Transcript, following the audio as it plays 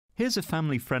Here's a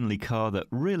family-friendly car that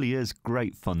really is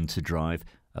great fun to drive,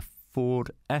 a Ford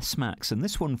S-Max, and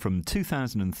this one from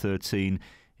 2013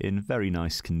 in very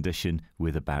nice condition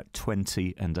with about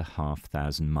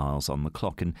 20,500 miles on the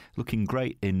clock and looking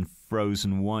great in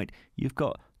frozen white. You've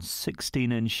got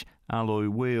 16-inch alloy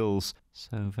wheels,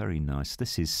 so very nice.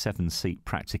 This is 7-seat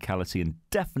practicality and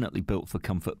definitely built for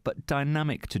comfort, but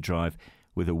dynamic to drive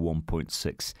with a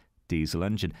 1.6 diesel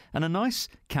engine. And a nice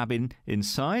cabin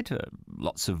inside,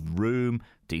 lots of room,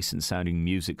 decent sounding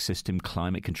music system,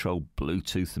 climate control,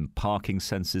 Bluetooth and parking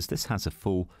sensors. This has a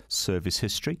full service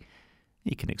history.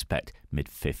 You can expect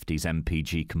mid-50s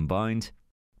MPG combined.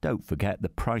 Don't forget, the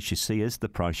price you see is the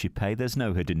price you pay. There's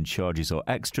no hidden charges or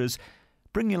extras.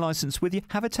 Bring your licence with you,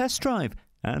 have a test drive,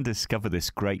 and discover this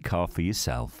great car for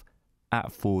yourself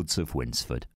at Fords of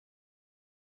Winsford.